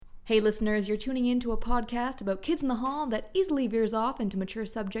Hey listeners, you're tuning in to a podcast about kids in the hall that easily veers off into mature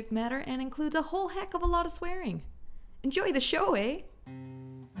subject matter and includes a whole heck of a lot of swearing. Enjoy the show, eh?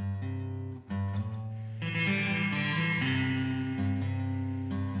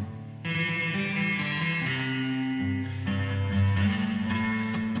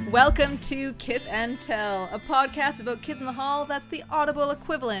 Welcome to Kith and Tell, a podcast about kids in the hall that's the audible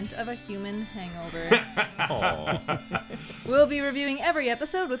equivalent of a human hangover. We'll be reviewing every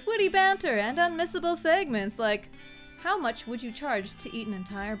episode with witty banter and unmissable segments like, how much would you charge to eat an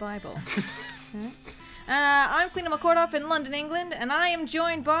entire Bible? I'm Clena McCordoff in London, England, and I am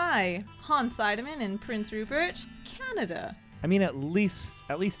joined by Hans Seidemann in Prince Rupert, Canada. I mean, at least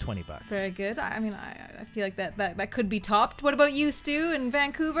 $20. Very good. I feel like that could be topped. What about you, Stu, in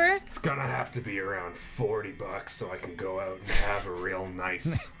Vancouver? It's gonna have to be around $40 so I can go out and have a real nice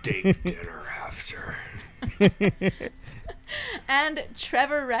steak dinner after. And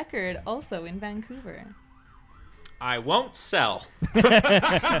Trevor Record, also in Vancouver. I won't sell.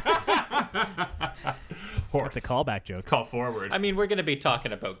 Horse. That's a callback joke. Call forward. I mean, we're going to be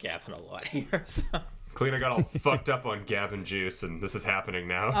talking about Gavin a lot here, so... Clena got all fucked up on Gavin juice, and this is happening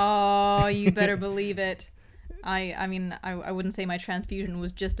now. Oh, you better believe it. I mean, I wouldn't say my transfusion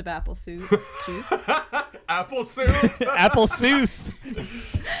was just of apple juice. Apple soup! Apple Seuss!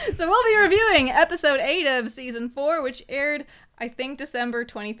 So we'll be reviewing episode 8 of season 4, which aired, I think, December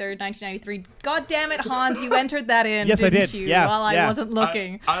 23rd, 1993. God damn it, Hans, you entered that in, Yes, I didn't did. you? Yeah, While yeah. I wasn't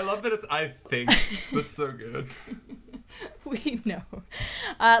looking. I love that it's I think. That's so good. We know.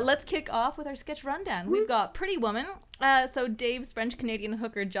 Let's kick off with our sketch rundown. We've got Pretty Woman. So Dave's French-Canadian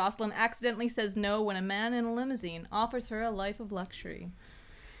hooker Jocelyn accidentally says no when a man in a limousine offers her a life of luxury.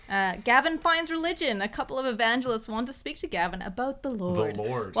 Gavin finds religion. A couple of evangelists want to speak to Gavin about the Lord. The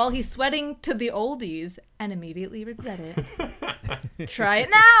Lord. While he's sweating to the oldies and immediately regret it. Try it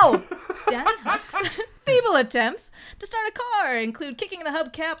now! Danny Husk's feeble attempts to start a car include kicking the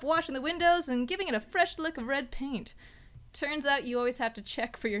hubcap, washing the windows, and giving it a fresh lick of red paint. Turns out you always have to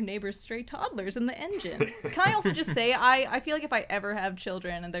check for your neighbor's stray toddlers in the engine. Can I also just say, I feel like if I ever have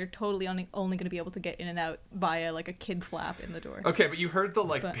children and they're totally only going to be able to get in and out via like a kid flap in the door. Okay, but you heard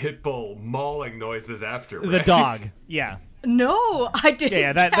the pit bull mauling noises after, right? The dog, yeah. No, I didn't.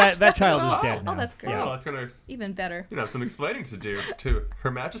 Yeah, catch that child at is all. dead now. Oh, that's great. Oh, that's gonna, Even better. some explaining to do to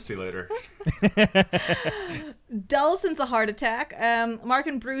Her Majesty later. Dull since a heart attack. Mark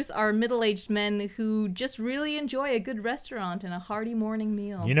and Bruce are middle-aged men who just really enjoy a good restaurant and a hearty morning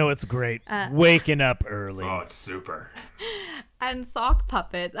meal. You know it's great. Waking up early. Oh, it's super. And Sock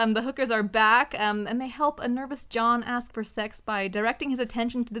Puppet. The hookers are back, and they help a nervous John ask for sex by directing his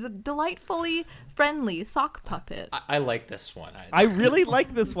attention to the delightfully friendly Sock Puppet. I like this one. I really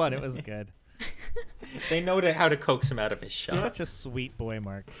like this one. It was good. They know how to coax him out of his shell. Such a sweet boy,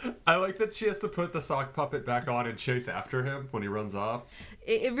 Mark. I like that she has to put the sock puppet back on and chase after him when he runs off.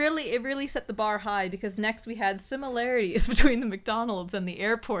 It really set the bar high because next we had similarities between the McDonald's and the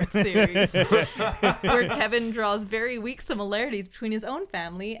Airport series, where Kevin draws very weak similarities between his own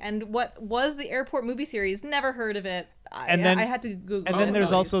family and what was the Airport movie series. Never heard of it. I had to Google. And then it,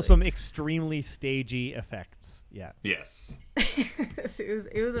 there's also obviously. some extremely stagey effects. Yeah. Yes.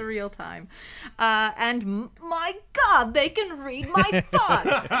 it was a real time. And my God, they can read my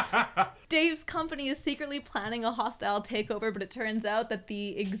thoughts. Dave's company is secretly planning a hostile takeover, but it turns out that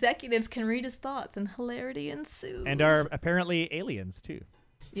the executives can read his thoughts, and hilarity ensues. And are apparently aliens, too.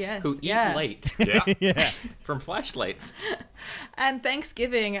 Yes. Who eat yeah. Yeah. Yeah. from flashlights. And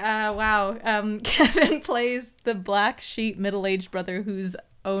Thanksgiving, Kevin plays the black sheep middle-aged brother whose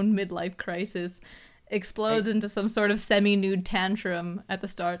own midlife crisis explodes into some sort of semi-nude tantrum at the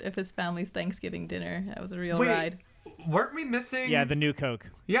start of his family's Thanksgiving dinner. That was a real ride. Weren't we missing? Yeah, the new Coke.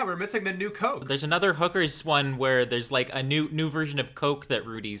 Yeah, we're missing the new Coke. There's another hookers one where there's like a new version of Coke that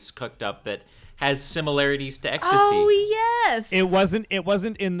Rudy's cooked up that has similarities to ecstasy. Oh, yes! It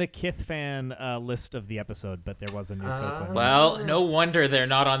wasn't in the Kith fan list of the episode, but there was a new Coke one. Well, no wonder they're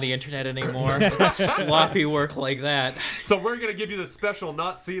not on the internet anymore. Sloppy work like that. So we're going to give you the special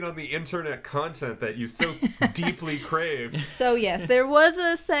not seen on the internet content that you so deeply crave. So yes, there was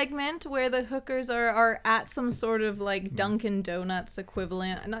a segment where the hookers are at some sort of like Dunkin' Donuts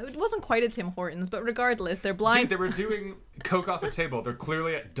equivalent. No, it wasn't quite a Tim Hortons, but regardless, they're blind. Dude, they were doing Coke off a table. They're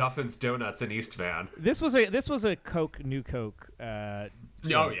clearly at Duffin's Donuts in East Van. This was a Coke new Coke.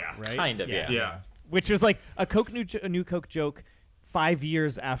 Joke, yeah. right? Kind of, yeah. Yeah. Which was like a new Coke joke 5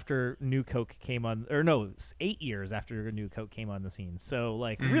 years after New Coke came on, or no, 8 years after New Coke came on the scene. So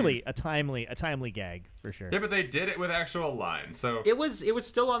like really a timely gag for sure. Yeah, but they did it with actual lines. So It was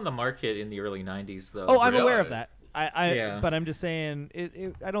still on the market in the early 90s though. Oh, I'm Really? aware of that. But I'm just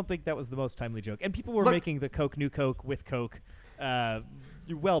saying, I don't think that was the most timely joke. And people were making the Coke, New Coke with Coke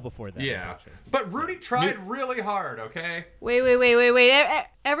well before that. Yeah. But Rudy tried really hard, okay? Wait.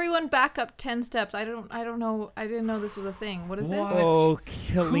 Everyone back up 10 steps. I don't know. I didn't know this was a thing. What is this? Oh,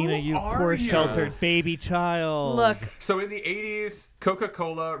 Kalina, you are poor you? sheltered baby child. Look. So in the 80s,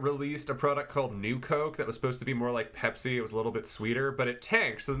 Coca-Cola released a product called New Coke that was supposed to be more like Pepsi. It was a little bit sweeter, but it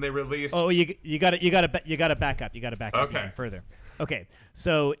tanked. So then they released. Oh, you got to back up. You got to back up Okay. even further. Okay,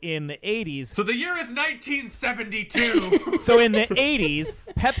 so in the 80s... So the year is 1972. So in the 80s,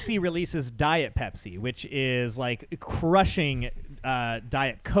 Pepsi releases Diet Pepsi, which is like crushing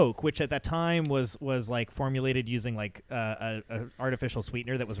Diet Coke, which at that time was like formulated using like a artificial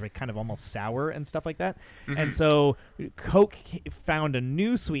sweetener that was like kind of almost sour and stuff like that. And so Coke found a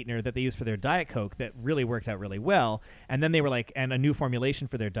new sweetener that they used for their Diet Coke that really worked out really well. And then they were like, and a new formulation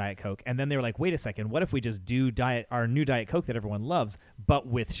for their Diet Coke. And then they were like, wait a second, what if we just do our new Diet Coke that everyone loves, but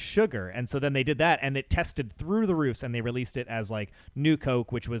with sugar? And so then they did that, and it tested through the roofs, and they released it as like New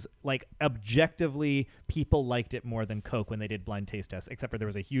Coke, which was like objectively people liked it more than Coke when they did blind taste tests, except for there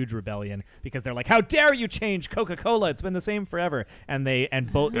was a huge rebellion because they're like, how dare you change Coca-Cola? It's been the same forever.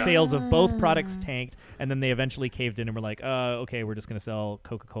 And both sales of both products tanked, and then they eventually caved in and were like, okay, we're just going to sell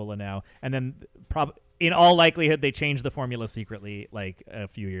Coca-Cola now. And then in all likelihood, they changed the formula secretly like a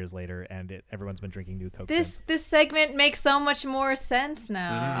few years later, and everyone's been drinking New Coke since. This segment makes so much more sense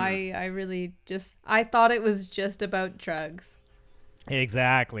now. I really I thought it was just about drugs.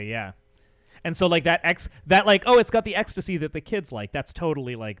 Exactly, yeah. And so like it's got the ecstasy that the kids like. That's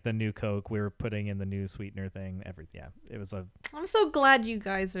totally like the New Coke we were putting in the new sweetener thing. It was a... I'm so glad you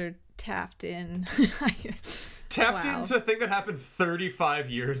guys are tapped in. Tapped Wow. into a thing that happened 35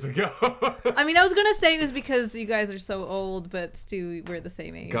 years ago. I mean, I was gonna say it was because you guys are so old, but Stu, we're the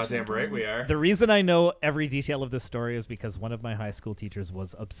same age. Goddamn right we are. The reason I know every detail of this story is because one of my high school teachers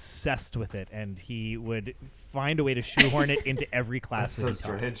was obsessed with it, and he would find a way to shoehorn it into every class. That's so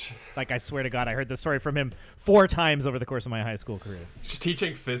strange. Like, I swear to God, I heard this story from him 4 times over the course of my high school career. Just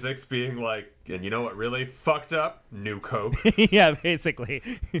teaching physics, being like, and you know what really fucked up? New Coke. Yeah, basically.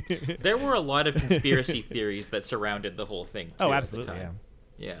 There were a lot of conspiracy theories that surrounded the whole thing, too, Oh, at the absolutely, time.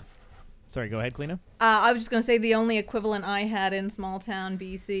 Yeah. Sorry, go ahead, Kalina. I was just gonna say the only equivalent I had in small town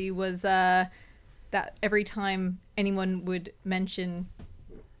BC was that every time anyone would mention...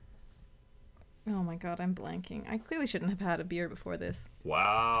 Oh my God, I'm blanking. I clearly shouldn't have had a beer before this.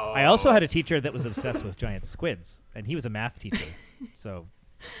 Wow. I also had a teacher that was obsessed with giant squids, and he was a math teacher, so...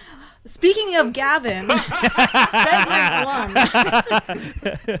 Speaking of Gavin, segment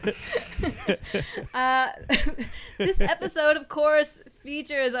 1. This episode, of course,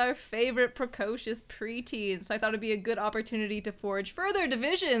 features our favorite precocious preteens. So I thought it'd be a good opportunity to forge further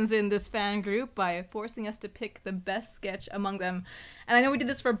divisions in this fan group by forcing us to pick the best sketch among them. And I know we did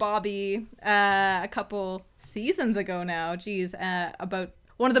this for Bobby a couple seasons ago now. About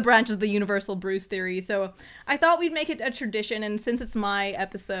one of the branches of the universal Bruce theory. So I thought we'd make it a tradition, and since it's my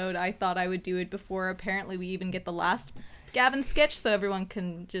episode, I thought I would do it before apparently we even get the last Gavin sketch, so everyone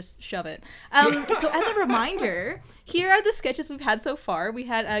can just shove it. So as a reminder, here are the sketches we've had so far. We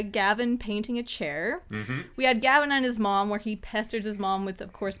had Gavin painting a chair. We had Gavin and his mom, where he pesters his mom with,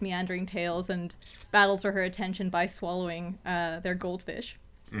 of course, meandering tales and battles for her attention by swallowing their goldfish.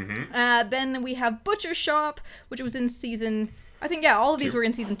 Then we have Butcher Shop, which was in season... I think, yeah, all of these were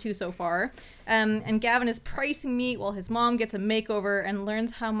in season 2 so far. And Gavin is pricing meat while his mom gets a makeover and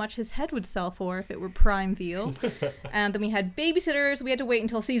learns how much his head would sell for if it were prime veal. And then we had Babysitters. We had to wait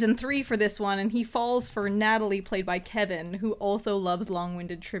until season 3 for this one, and he falls for Natalie, played by Kevin, who also loves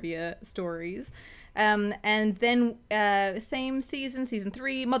long-winded trivia stories. And then same season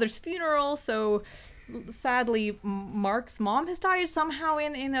 3, Mother's Funeral. So sadly, Mark's mom has died somehow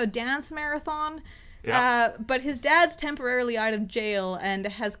in a dance marathon. Yeah. But his dad's temporarily out of jail and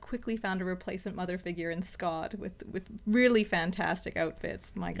has quickly found a replacement mother figure in Scott with really fantastic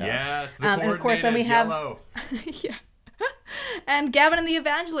outfits. My God. Yes, the and of course, then we have yellow. yeah, and Gavin and the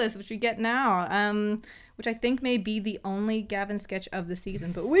Evangelist, which we get now. Which I think may be the only Gavin sketch of the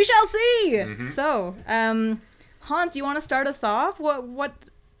season, but we shall see. So, Hans, you want to start us off? What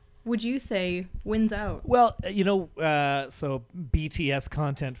would you say wins out? Well, so BTS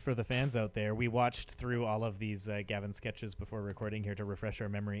content for the fans out there. We watched through all of these Gavin sketches before recording here to refresh our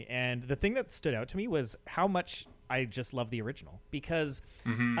memory. And the thing that stood out to me was how much I just love the original because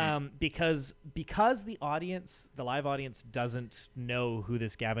because the audience, the live audience, doesn't know who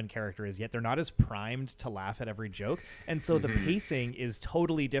this Gavin character is yet. They're not as primed to laugh at every joke, and so the pacing is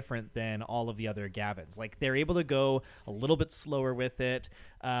totally different than all of the other Gavins. Like they're able to go a little bit slower with it,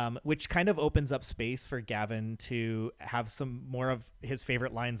 which kind of opens up space for Gavin to have some more of his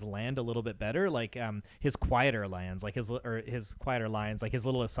favorite lines land a little bit better, like his quieter lines, like his quieter lines, like his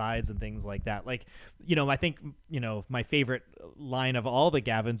little asides and things like that. Like, you know, I think, you know, my favorite line of all the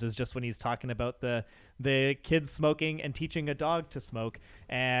Gavins is just when he's talking about the kids smoking and teaching a dog to smoke,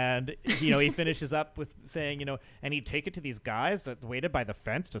 and you know, he finishes up with saying, you know, and he'd take it to these guys that waited by the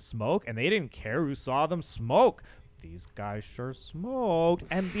fence to smoke, and they didn't care who saw them smoke. These guys sure smoked,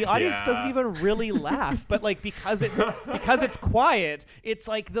 and the audience doesn't even really laugh. But like because it's quiet, it's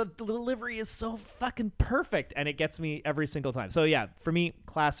like the delivery is so fucking perfect, and it gets me every single time. So yeah, for me,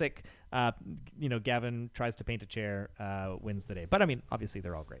 classic. You know, Gavin tries to paint a chair, wins the day. But I mean, obviously,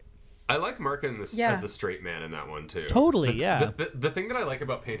 they're all great. I like Markin as the straight man in that one too. Totally, yeah. The thing that I like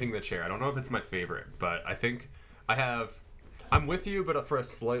about painting the chair, I don't know if it's my favorite, but I think I'm with you, but for a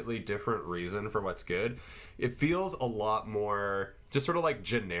slightly different reason for what's good. It feels a lot more just sort of like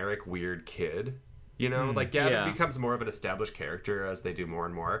generic weird kid. You know, like Gavin becomes more of an established character as they do more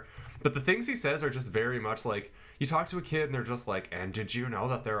and more. But the things he says are just very much like, you talk to a kid and they're just like, and did you know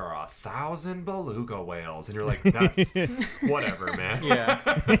that there are 1,000 beluga whales? And you're like, that's whatever, man.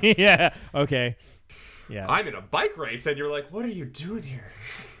 Yeah. Yeah. Okay. Yeah. I'm in a bike race, and you're like, what are you doing here?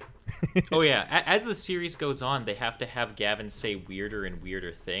 Oh yeah, as the series goes on, they have to have Gavin say weirder and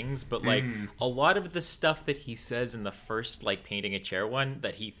weirder things, but like a lot of the stuff that he says in the first like painting a chair one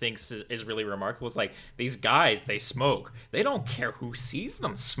that he thinks is really remarkable is like, these guys, they smoke, they don't care who sees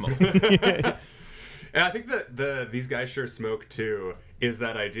them smoke. And I think that these guys sure smoke too is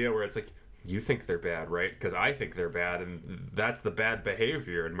that idea where it's like, you think they're bad, right? Because I think they're bad, and that's the bad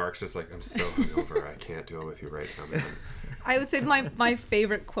behavior. And Mark's just like, I'm so hungover, I can't deal with you right now, man. I would say my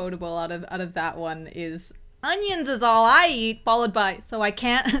favorite quotable out of that one is, onions is all I eat, followed by so I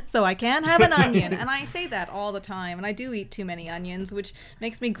can't have an onion. And I say that all the time, and I do eat too many onions, which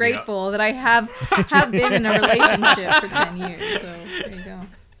makes me grateful that I have been in a relationship for 10 years. So there you go.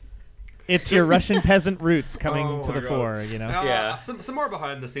 It's your Russian peasant roots coming to the fore, you know? Yeah. Some more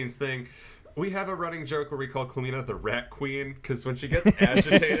behind the scenes thing. We have a running joke where we call Kalina the Rat Queen, because when she gets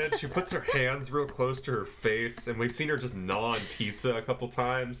agitated, she puts her hands real close to her face, and we've seen her just gnaw on pizza a couple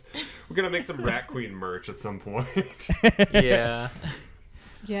times. We're going to make some Rat Queen merch at some point. Yeah.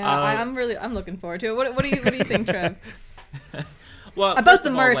 Yeah, I'm looking forward to it. What do you think, Trev? Well, about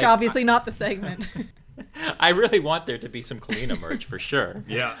the merch, obviously, not the segment. I really want there to be some Kalina merch for sure.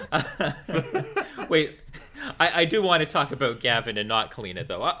 Yeah. Wait, I do want to talk about Gavin and not Kalina,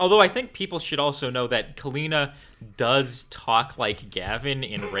 though. Although I think people should also know that Kalina does talk like Gavin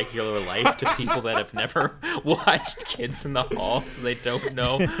in regular life to people that have never watched Kids in the Hall, so they don't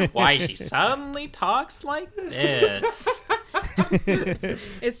know why she suddenly talks like this.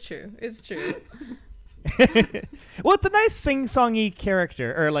 It's true. Well, it's a nice sing-songy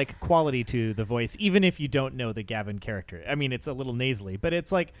character, or like quality to the voice, even if you don't know the Gavin character. I mean, it's a little nasally, but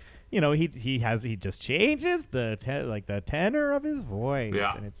it's like, you know, he just changes the tenor of his voice,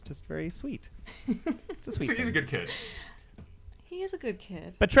 and it's just very sweet. It's a sweet. He's a good kid. He is a good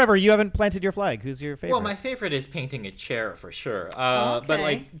kid. But Trevor, you haven't planted your flag. Who's your favorite? Well, my favorite is painting a chair for sure. Okay. But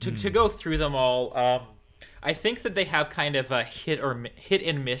like to go through them all, I think that they have kind of a hit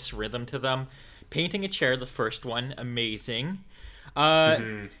and miss rhythm to them. Painting a Chair, the first one, amazing.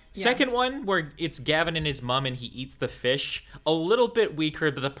 Second one, where it's Gavin and his mom and he eats the fish, a little bit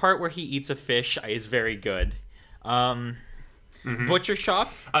weaker, but the part where he eats a fish is very good. Butcher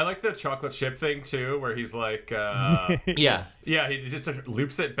Shop. I like the chocolate chip thing too, where he's like, Yeah, he just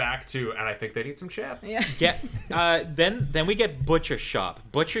loops it back to, and I think they need some chips. Yeah. Then we get Butcher Shop.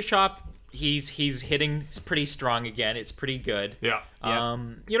 Butcher Shop. He's hitting pretty strong again. It's pretty good. Yeah.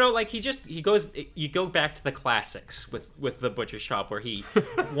 You know, like you go back to the classics with the Butcher Shop, where he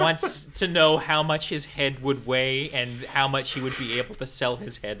wants to know how much his head would weigh and how much he would be able to sell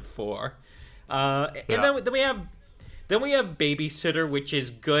his head for. And then we have Babysitter, which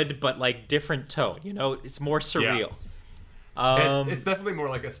is good but like different tone. You know, it's more surreal. It's definitely more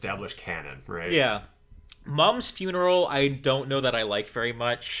like established canon, right? Yeah. Mom's Funeral, I don't know that I like very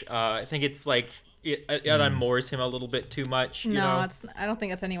much. I think it's like it unmoors him a little bit too much. You know? I don't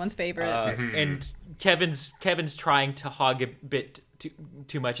think it's anyone's favorite. And Kevin's trying to hog a bit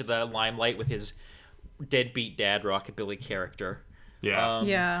too much of the limelight with his deadbeat dad rockabilly character.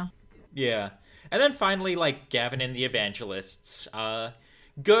 Yeah. Yeah. And then finally, like Gavin and the Evangelists,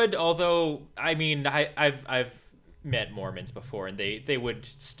 good. Although I mean, I've met Mormons before, and they would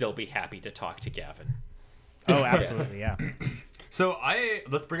still be happy to talk to Gavin. Oh, absolutely, yeah. So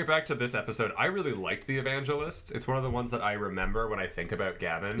let's bring it back to this episode. I really liked the Evangelists. It's one of the ones that I remember when I think about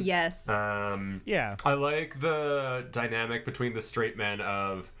Gavin. Yes. Yeah. I like the dynamic between the straight men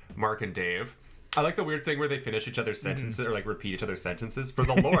of Mark and Dave. I like the weird thing where they finish each other's sentences or like repeat each other's sentences for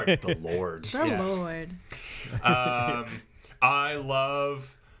the Lord. The Lord. The Lord.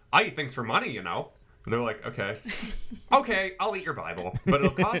 I eat things for money, you know. And they're like, okay, I'll eat your Bible, but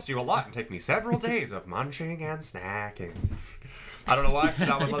it'll cost you a lot and take me several days of munching and snacking. I don't know why.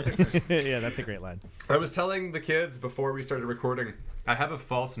 That one loves it. Yeah, that's a great line. I was telling the kids before we started recording, I have a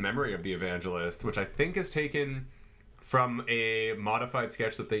false memory of the Evangelist, which I think is taken from a modified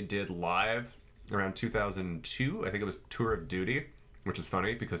sketch that they did live around 2002. I think it was Tour of Duty, which is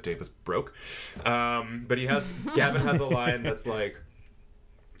funny because Dave was broke. But Gavin has a line that's like,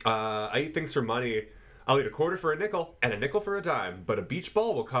 I eat things for money. I'll eat a quarter for a nickel and a nickel for a dime, but a beach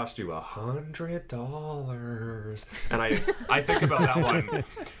ball will cost you $100. And I think about that one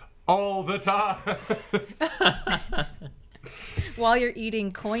all the time. While you're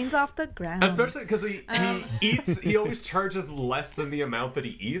eating coins off the ground. Especially because he always charges less than the amount that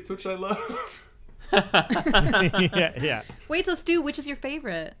he eats, which I love. Yeah. Wait, so Stu, which is your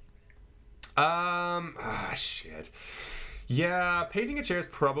favorite? Shit. Yeah, painting a chair is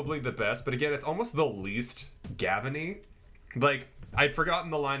probably the best, but again, it's almost the least Gavin-y. Like, I'd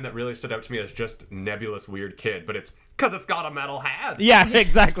forgotten the line that really stood out to me as just nebulous weird kid, but it's because it's got a metal hat. Yeah,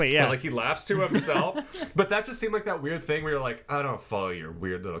 exactly, yeah. And, like, he laughs to himself. But that just seemed like that weird thing where you're like, I don't follow your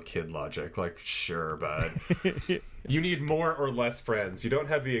weird little kid logic. Like, sure, bud. You need more or less friends. You don't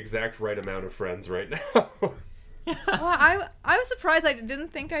have the exact right amount of friends right now. Well, I was surprised. I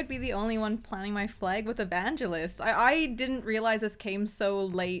didn't think I'd be the only one planting my flag with Evangelist. I didn't realize this came so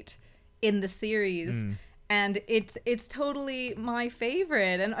late in the series. And it's totally my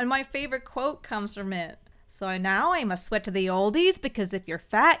favorite. And my favorite quote comes from it. So now I must sweat to the oldies, because if you're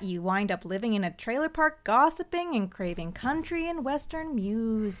fat, you wind up living in a trailer park gossiping and craving country and western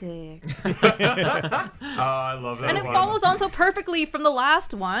music. Oh, I love that And it one. follows on so perfectly from the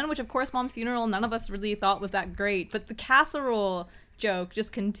last one, which of course Mom's Funeral none of us really thought was that great, but the casserole joke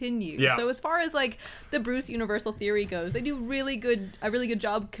just continues. Yeah. So as far as like the Bruce Universal theory goes, they do a really good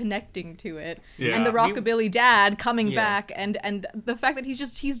job connecting to it. Yeah. And the rockabilly dad coming Yeah. back and the fact that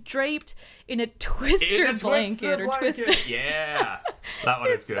he's draped in a twister blanket or twister. Yeah. That one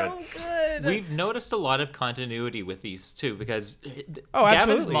is It's good. so good. We've noticed a lot of continuity with these too, because Oh,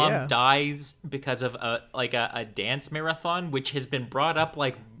 Gavin's absolutely, mom yeah. dies because of a dance marathon, which has been brought up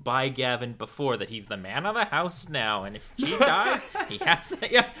like by Gavin before, that he's the man of the house now, and if she dies, he has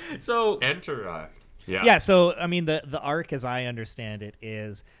to. Yeah. So Enter. Yeah. Yeah, so I mean the arc as I understand it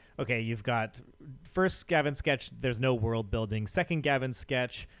is, okay, you've got first Gavin sketch, there's no world building. Second Gavin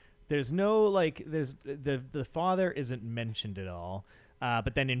sketch, there's no like there's the father isn't mentioned at all.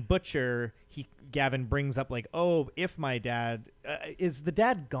 But then in Butcher, Gavin brings up like, oh, if my dad is the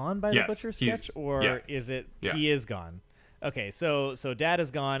dad gone by Yes, the Butcher he's- sketch, or yeah. is it Yeah. he is gone? Okay, so dad is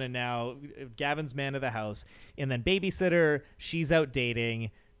gone, and now Gavin's man of the house, and then babysitter, she's out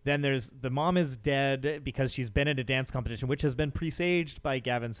dating. Then there's the mom is dead because she's been in a dance competition, which has been presaged by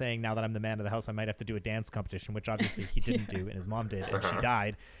Gavin saying, now that I'm the man of the house, I might have to do a dance competition, which obviously he didn't do, and his mom did, and she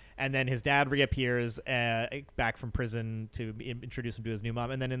died. And then his dad reappears back from prison to introduce him to his new mom.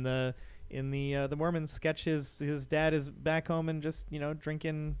 And then in the Mormon sketch, his dad is back home and just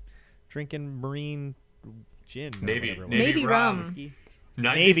drinking marine gin, or Navy whatever it was. Navy rum. Whiskey.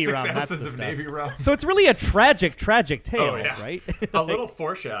 96 Navy rum, that's ounces the of stuff. Navy rum. So it's really a tragic tale, Oh, yeah. right? A little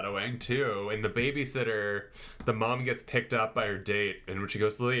foreshadowing too. In the babysitter, the mom gets picked up by her date, and when she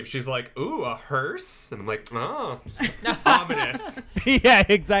goes to leave, she's like, "Ooh, a hearse," and I'm like, "Oh, ominous." Yeah,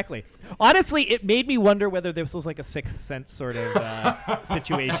 exactly. Honestly, it made me wonder whether this was like a Sixth Sense sort of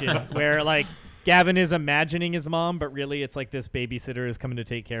situation where like Gavin is imagining his mom, but really it's like this babysitter is coming to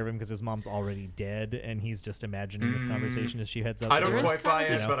take care of him because his mom's already dead, and he's just imagining this conversation as she heads up. I the don't road. quite buy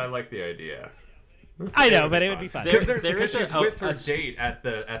it, you know. but I like the idea. I know, but it would be fun. There- Because is she's a- with her a- date at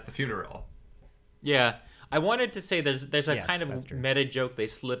the funeral. Yeah, I wanted to say there's a Yes, kind that's of true. meta joke they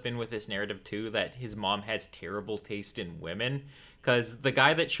slip in with this narrative too, that his mom has terrible taste in women, because the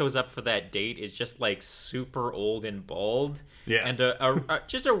guy that shows up for that date is just like super old and bald. Yes. And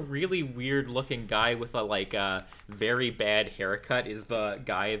just a really weird looking guy with a very bad haircut is the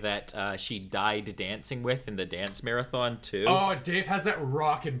guy that she died dancing with in the dance marathon too. Oh, Dave has that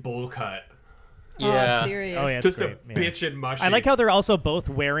rock and bowl cut. Oh, yeah. serious. Oh yeah, it's Just great. a Yeah. bitch and mushy. I like how they're also both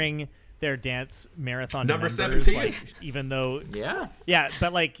wearing their dance marathon Number numbers, 17. like, even though Yeah.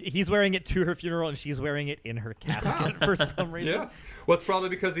 but like he's wearing it to her funeral and she's wearing it in her casket for some reason. Yeah. Well, it's probably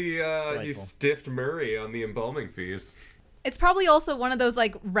because he Delightful. stiffed Murray on the embalming fees. It's probably also one of those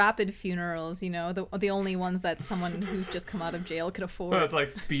like rapid funerals, you know, the only ones that someone who's just come out of jail could afford. Well, it's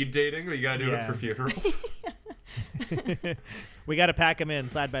like speed dating, but you gotta do it Yeah. for funerals. We got to pack them in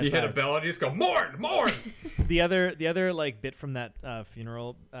side by You hit a side. bell and you just go, mourn! The other like bit from that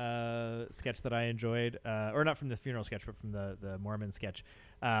funeral sketch that I enjoyed, or not from the funeral sketch, but from the Mormon sketch.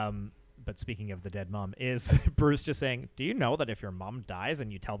 But speaking of the dead mom, is Bruce just saying, "Do you know that if your mom dies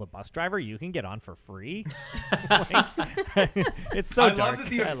and you tell the bus driver, you can get on for free?" Like, it's so I dark. love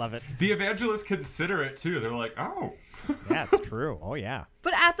that I love it. The evangelists consider it too. They're like, oh. Yeah, it's true. Oh yeah.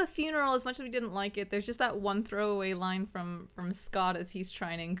 But at the funeral, as much as we didn't like it, there's just that one throwaway line from Scott as he's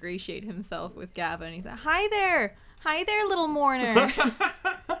trying to ingratiate himself with Gavin. He's like, "Hi there, little mourner."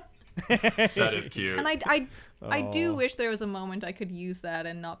 That is cute. And I do Oh. wish there was a moment I could use that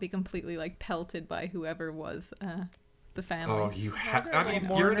and not be completely like pelted by whoever was the family. Oh, you have. I mean,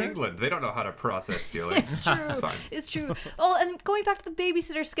 Little you're in mourner. England. They don't know how to process feelings. It's true. It's fine. It's true. Oh, and going back to the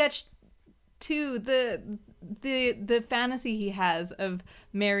babysitter sketch too, the fantasy he has of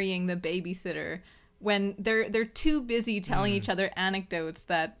marrying the babysitter when they're too busy telling each other anecdotes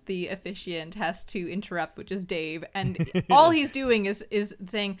that the officiant has to interrupt, which is Dave, and all he's doing is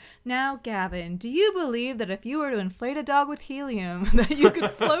saying, "Now, Gavin, do you believe that if you were to inflate a dog with helium, that you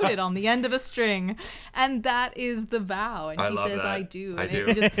could float it on the end of a string?" And that is the vow, and I he love says, that. "I do." I And do.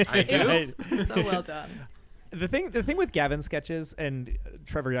 It just, I do. It's so well done. The thing with Gavin sketches, and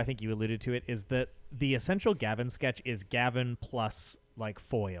Trevor, I think you alluded to it, is that the essential Gavin sketch is Gavin plus like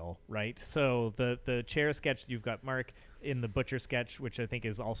foil, right? So the chair sketch, you've got Mark in the butcher sketch, which I think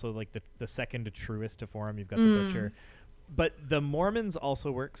is also like the second truest to form. You've got the butcher, but the Mormons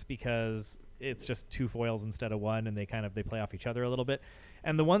also works because it's just two foils instead of one, and they play off each other a little bit.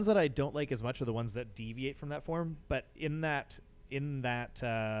 And the ones that I don't like as much are the ones that deviate from that form. But in that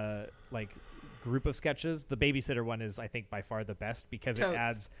like group of sketches, the babysitter one is I think by far the best because it Totes.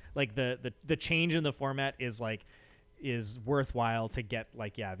 adds like the change in the format is worthwhile to get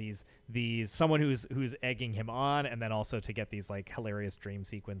like these someone who's egging him on, and then also to get these like hilarious dream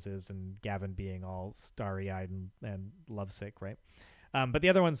sequences and Gavin being all starry-eyed and lovesick, right? But the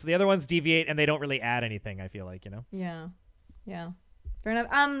other ones deviate and they don't really add anything, I feel like, you know. Yeah, fair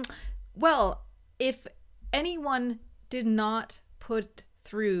enough. Well, if anyone did not put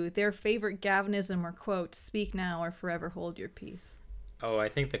through their favorite Gavinism or quote, "Speak now or forever hold your peace." Oh, I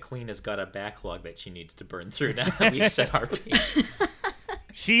think the Queen has got a backlog that she needs to burn through now that we've set our piece.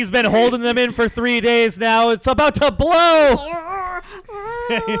 She's been holding them in for 3 days now. It's about to blow.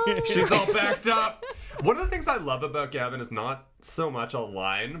 She's all backed up. One of the things I love about Gavin is not so much a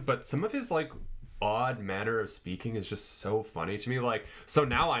line, but some of his like odd manner of speaking is just so funny to me. Like, so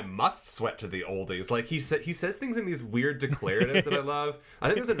now I must sweat to the oldies. Like he says things in these weird declaratives that I love. I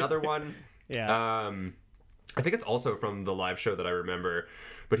think there's another one. Yeah. I think it's also from the live show that I remember,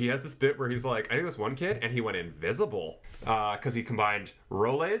 but he has this bit where he's like, I think this one kid, and he went invisible because he combined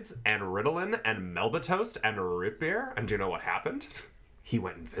Rolaids and Ritalin and Melba Toast and root beer. And do you know what happened? He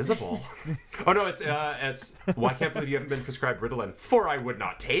went invisible. Oh no, it's well, I can't believe you haven't been prescribed Ritalin. For I would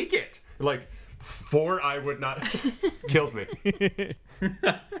not take it. Like, for I would not kills me.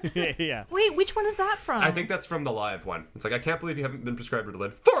 Yeah. Wait, which one is that from? I think that's from the live one. It's like, I can't believe you haven't been prescribed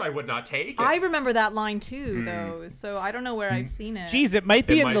Ritalin. For I would not take it. I remember that line too, though. So I don't know where I've seen it. Geez, it might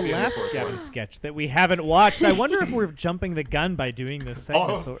be It in might the be in the last fourth Gavin one. sketch that we haven't watched. I wonder if we're jumping the gun by doing this segment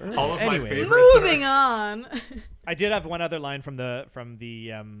all so early. of my Anyways, favorites. Moving on. I did have one other line from the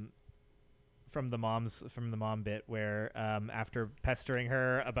mom bit where after pestering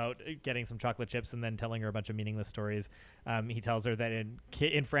her about getting some chocolate chips and then telling her a bunch of meaningless stories, he tells her that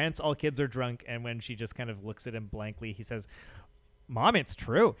in France all kids are drunk, and when she just kind of looks at him blankly, he says, "Mom, it's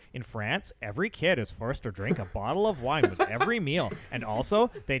true. In France, every kid is forced to drink a bottle of wine with every meal, and also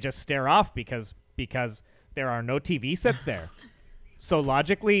they just stare off because there are no TV sets there. So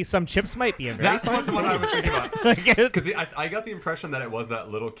logically, some chips might be a very That's fine what I was thinking about. thing." Because I got the impression that it was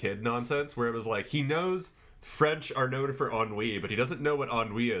that little kid nonsense where it was like, he knows French are known for ennui, but he doesn't know what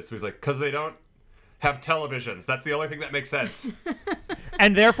ennui is. So he's like, because they don't have televisions. That's the only thing that makes sense.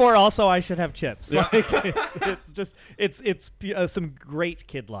 And therefore, also, I should have chips. Yeah. Like, it's just some great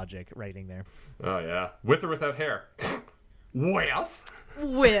kid logic writing there. Oh, yeah. With or without hair? With?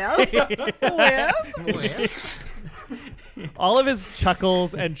 Well. All of his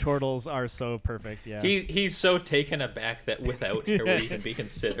chuckles and chortles are so perfect. Yeah. He's so taken aback that without hair would even be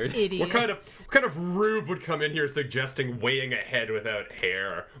considered. Idiot. What kind of rube would come in here suggesting weighing a head without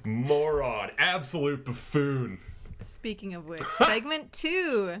hair? Moron. Absolute buffoon. Speaking of which, segment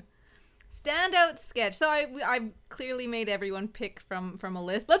 2. Standout sketch. So I clearly made everyone pick from a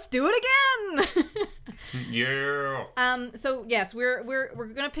list. Let's do it again. Yeah. So yes, we're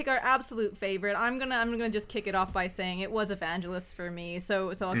gonna pick our absolute favorite. I'm gonna just kick it off by saying it was Evangelists for me.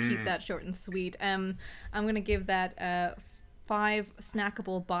 So I'll keep that short and sweet. I'm gonna give that 5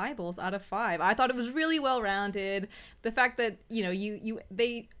 snackable Bibles out of 5. I thought it was really well rounded. The fact that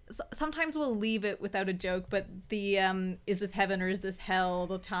they sometimes will leave it without a joke, but the is this heaven or is this hell?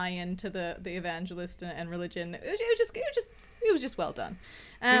 The tie-in to the evangelist and religion. It was just well done.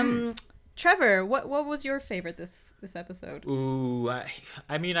 Trevor, what was your favorite this episode? Ooh,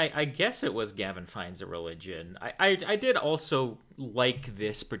 I mean, I guess it was Gavin Finds a Religion. I did also like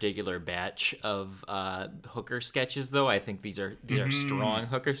this particular batch of hooker sketches, though. I think these are strong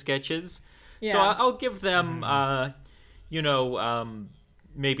hooker sketches. Yeah. So I'll give them,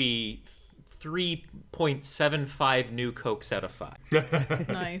 maybe 3.75 new Cokes out of 5.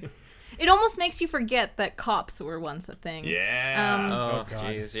 Nice. It almost makes you forget that cops were once a thing. Yeah. Oh, God.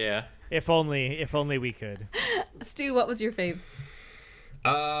 jeez, yeah. If only we could. Stu, what was your fave?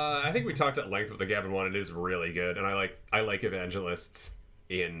 I think we talked at length with the Gavin one. It is really good, and I like Evangelists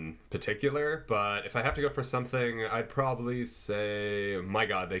in particular. But if I have to go for something, I'd probably say, my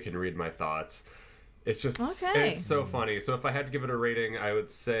God, they can read my thoughts. It's just It's so funny. So if I had to give it a rating, I would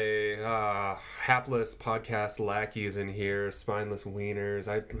say hapless podcast lackeys in here, spineless wieners.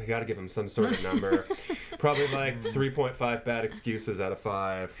 I got to give them some sort of number. Probably like 3.5 bad excuses out of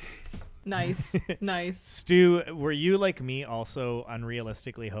 5. Nice. Stu, were you like me also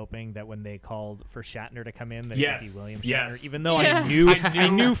unrealistically hoping that when they called for Shatner to come in that it would be William Shatner? Yes. Even though Yeah. I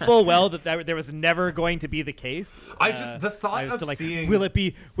knew full well that there was never going to be the case. The thought I was of still like, seeing... will it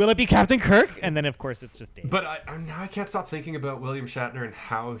be Captain Kirk? And then of course it's just Dave. But now I can't stop thinking about William Shatner and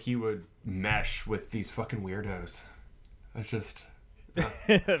how he would mesh with these fucking weirdos. It's just...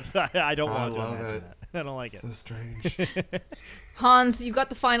 I don't want to love imagine it. that. I don't like it. So strange. Hans, you got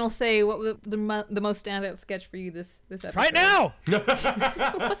the final say. What was the most standout sketch for you this episode? Right now. What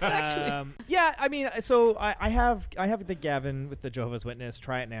was it actually? Yeah, I mean, so I have the Gavin with the Jehovah's Witness,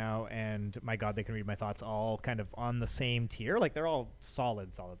 Try It Now, and My God, They Can Read My Thoughts, all kind of on the same tier. Like they're all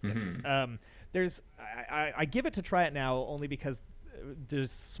solid sketches. I give it to Try It Now only because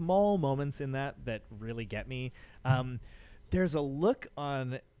there's small moments in that really get me. There's a look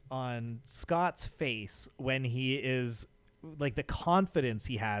on Scott's face when he is like the confidence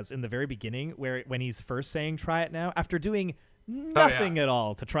he has in the very beginning when he's first saying try it now after doing nothing at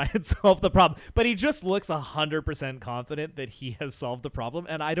all to try and solve the problem, but he just looks 100% confident that he has solved the problem,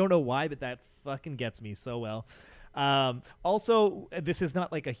 and I don't know why, but that fucking gets me so well. Also, this is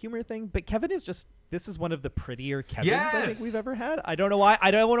not like a humor thing, but Kevin is this is one of the prettier Kevins I think we've ever had. I don't know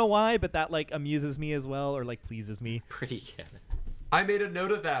why, but that like amuses me as well, or like pleases me. Pretty Kevin. I made a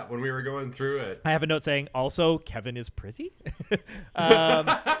note of that when we were going through it. I have a note saying also Kevin is pretty.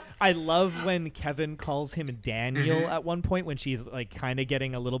 I love when Kevin calls him Daniel at one point when she's like kind of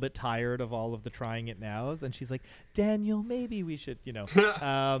getting a little bit tired of all of the trying it nows, and she's like, Daniel, maybe we should,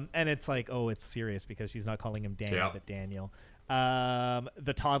 and it's like, oh, it's serious because she's not calling him Daniel but Daniel.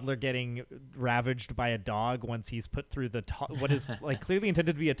 The toddler getting ravaged by a dog once he's put through what is like clearly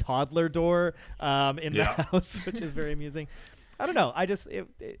intended to be a toddler door in the house, which is very amusing. I don't know.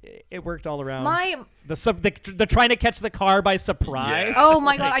 It worked all around. The trying to catch the car by surprise. Yes. Oh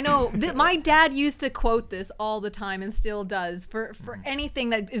my God, I know. My dad used to quote this all the time and still does for anything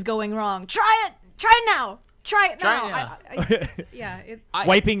that is going wrong. Try it now. Try it now.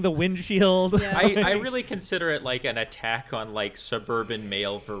 Wiping the windshield. Yeah. I really consider it like an attack on like suburban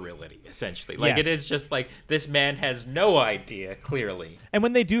male virility, essentially. Like it is just like this man has no idea, clearly. And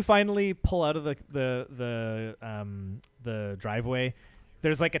when they do finally pull out of the driveway,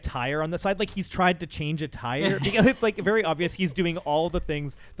 there's like a tire on the side. Like he's tried to change a tire. It's like very obvious he's doing all the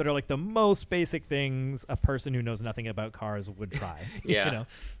things that are like the most basic things a person who knows nothing about cars would try.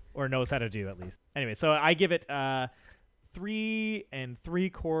 Or knows how to do at least. Anyway, so I give it 3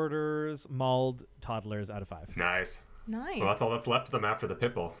 3/4 mauled toddlers out of 5. Nice. Nice. Well, that's all that's left of them after the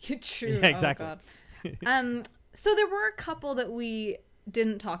Pipple. True. Yeah, exactly. Oh God. So there were a couple that we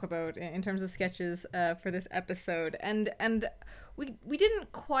didn't talk about in terms of sketches for this episode, and we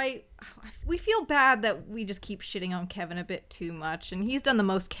didn't quite. We feel bad that we just keep shitting on Kevin a bit too much, and he's done the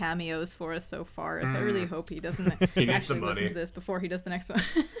most cameos for us so far. So I really hope he doesn't He needs actually the listen money. to this before he does the next one.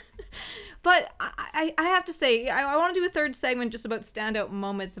 But I have to say, I want to do a third segment just about standout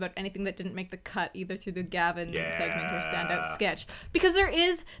moments about anything that didn't make the cut, either through the Gavin segment or standout sketch, because there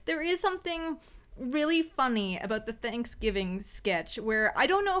is something really funny about the Thanksgiving sketch where I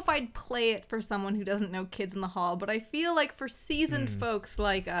don't know if I'd play it for someone who doesn't know Kids in the Hall, but I feel like for seasoned folks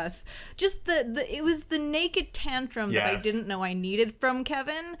like us, just it was the naked tantrum that I didn't know I needed from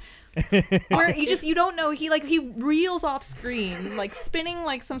Kevin. Where you don't know, he reels off screen like spinning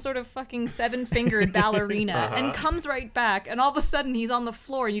like some sort of fucking 7-fingered ballerina and comes right back, and all of a sudden he's on the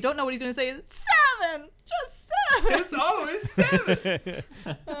floor and you don't know what he's gonna say. 7, just 7. It's always 7.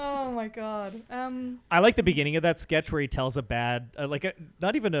 Oh my god. I like the beginning of that sketch where he tells a bad,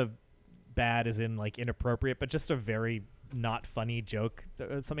 not even a bad as in like inappropriate, but just a very not funny joke,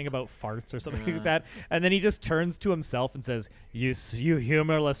 something about farts or something like that, and then he just turns to himself and says, you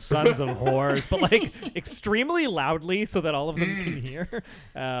humorless sons of whores, but like extremely loudly so that all of them can hear.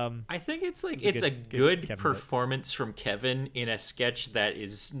 I think it's a good performance from Kevin in a sketch that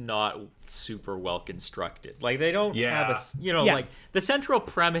is not super well constructed. Like they don't have like the central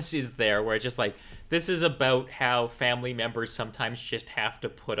premise is there where it's just like, this is about how family members sometimes just have to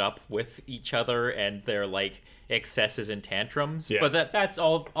put up with each other and their like excesses and tantrums. But that's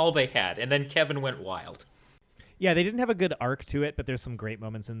all they had, and then Kevin went wild. Yeah, they didn't have a good arc to it, but there's some great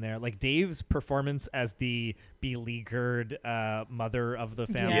moments in there. Like Dave's performance as the beleaguered mother of the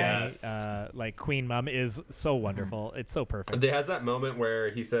family, like Queen Mum, is so wonderful. It's so perfect. It has that moment where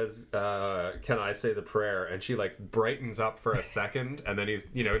he says, "Can I say the prayer?" And she like brightens up for a second, and then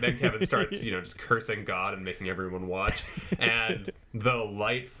then Kevin starts, just cursing God and making everyone watch, and the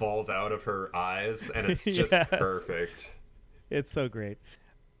light falls out of her eyes, and it's just perfect. It's so great.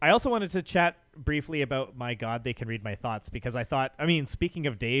 I also wanted to chat briefly about My God, They Can Read My Thoughts, because speaking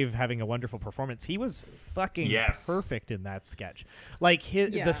of Dave having a wonderful performance, he was fucking perfect in that sketch. Like the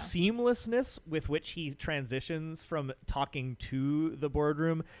seamlessness with which he transitions from talking to the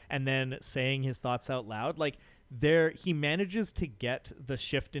boardroom and then saying his thoughts out loud, like he manages to get the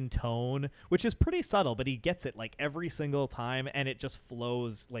shift in tone, which is pretty subtle, but he gets it like every single time, and it just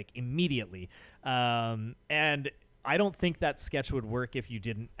flows like immediately. And I don't think that sketch would work if you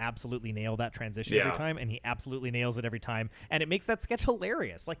didn't absolutely nail that transition every time, and he absolutely nails it every time, and it makes that sketch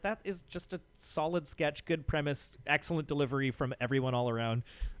hilarious. Like, that is just a solid sketch, good premise, excellent delivery from everyone all around,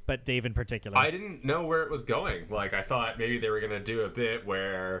 but Dave in particular. I didn't know where it was going. Like, I thought maybe they were going to do a bit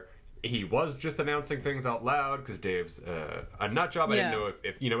where he was just announcing things out loud, because Dave's a nut job. I didn't know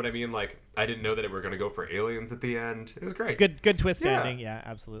if you know what I mean. Like, I didn't know that it were going to go for aliens at the end. It was great. Good twist ending. Yeah,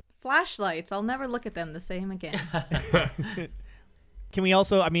 absolutely. Flashlights. I'll never look at them the same again. Can we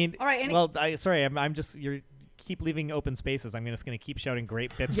also? All right. Sorry. I'm just you keep leaving open spaces. I'm just going to keep shouting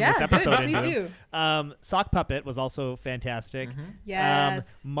great bits from this episode. Please do. Sock Puppet was also fantastic. Yes.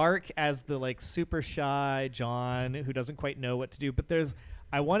 Mark as the like super shy John who doesn't quite know what to do, but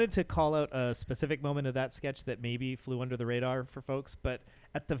I wanted to call out a specific moment of that sketch that maybe flew under the radar for folks, but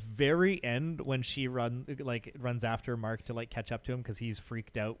at the very end when she runs after Mark to like catch up to him because he's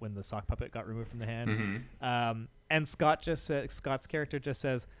freaked out when the sock puppet got removed from the hand, and Scott's character just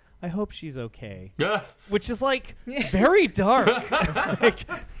says, "I hope she's okay," which is like very dark. Like,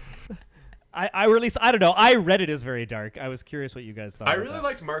 I don't know. I read it as very dark. I was curious what you guys thought. I really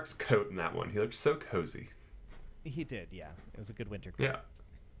liked Mark's coat in that one. He looked so cozy. He did, yeah. It was a good winter coat. Yeah.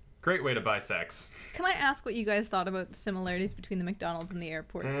 Great way to buy sex. Can I ask what you guys thought about the similarities between the McDonald's and the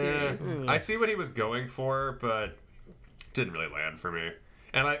Airport series? I see what he was going for, but didn't really land for me.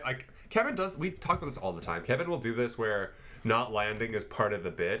 And Kevin does, we talk about this all the time. Kevin will do this where not landing is part of the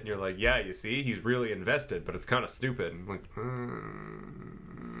bit, and you're like, yeah, you see, he's really invested, but it's kind of stupid. I'm like,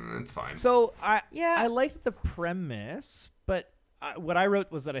 it's fine. So I liked the premise, but what I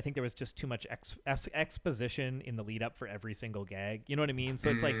wrote was that I think there was just too much exposition in the lead up for every single gag. You know what I mean? So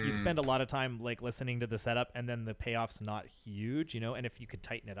it's like you spend a lot of time like listening to the setup, and then the payoff's not huge, and if you could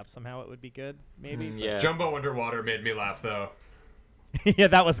tighten it up somehow, it would be good, maybe. Yeah. Jumbo Underwater made me laugh, though. Yeah,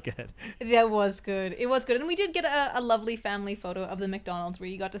 that was good. That was good. It was good. And we did get a lovely family photo of the McDonald's where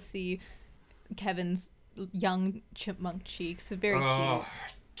you got to see Kevin's young chipmunk cheeks. Very cute.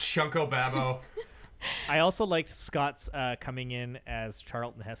 Chunko Babbo. I also liked Scott's coming in as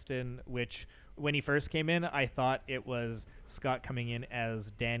Charlton Heston, which when he first came in, I thought it was Scott coming in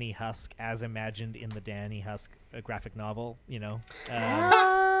as Danny Husk, as imagined in the Danny Husk graphic novel,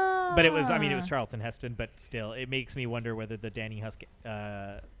 But it was Charlton Heston, but still, it makes me wonder whether the Danny Husk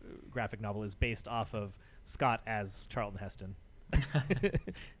graphic novel is based off of Scott as Charlton Heston.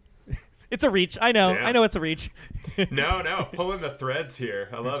 It's a reach. I know. Damn. I know it's a reach. No, pulling the threads here.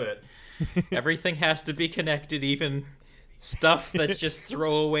 I love it. Everything has to be connected, even stuff that's just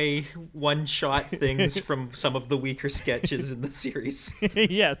throwaway one-shot things from some of the weaker sketches in the series.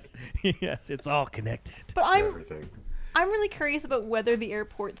 Yes, it's all connected. But I'm Everything. really curious about whether the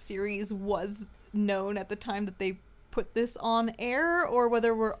airport series was known at the time that they put this on air, or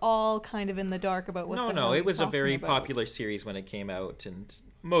whether we're all kind of in the dark about what. No, it was a very about. popular series when it came out, and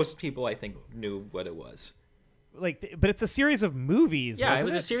most people, I think, knew what it was. Like, but it's a series of movies. Yeah, it wasn't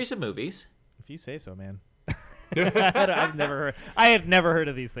was a series of movies. If you say so, man. I've never heard. I had never heard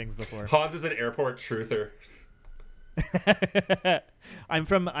of these things before. Hans is an airport truther. I'm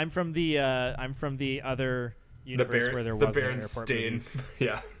from the other universe where there was the no airport Berenstain. movies.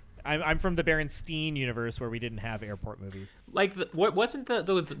 Yeah. I'm from the Berenstein universe where we didn't have airport movies. Like, what wasn't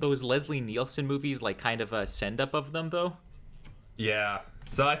those Leslie Nielsen movies like kind of a send-up of them, though? Yeah.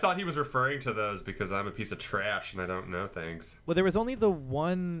 So I thought he was referring to those because I'm a piece of trash and I don't know things. Well, there was only the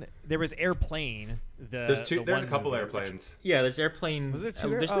one. There was Airplane. There's two. the There's a one couple movie. airplanes. Yeah, there's Airplane. Was there two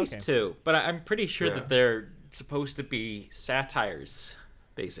There's oh, at least okay. two, but I'm pretty sure Yeah. that they're supposed to be satires,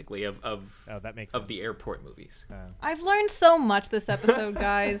 basically, of Oh, that makes of sense. the airport movies. I've learned so much this episode,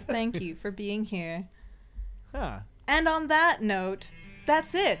 guys. Thank you for being here. Huh. And on that note,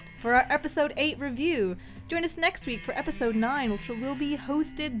 that's it for our episode 8 review. Join us next week for episode 9, which will be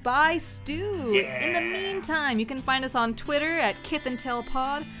hosted by Stu. In the meantime, you can find us on Twitter at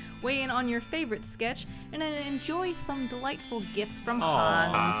KithAndTellPod, weigh in on your favorite sketch, and then enjoy some delightful gifts from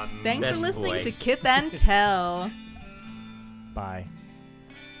Hans. Thanks for best listening boy. to Kith and Tell. Bye.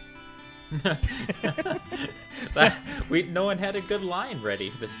 No one had a good line ready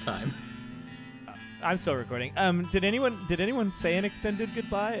this time. I'm still recording. Did anyone say an extended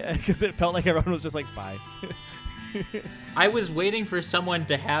goodbye? Because it felt like everyone was just like bye. I was waiting for someone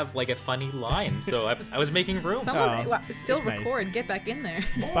to have like a funny line, so I was making room. Someone Oh, still that's nice. record. Get back in there.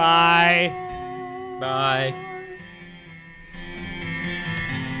 Bye. Bye.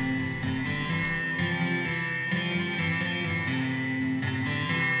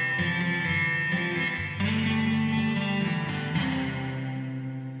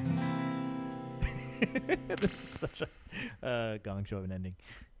 This is such a gong show of an ending.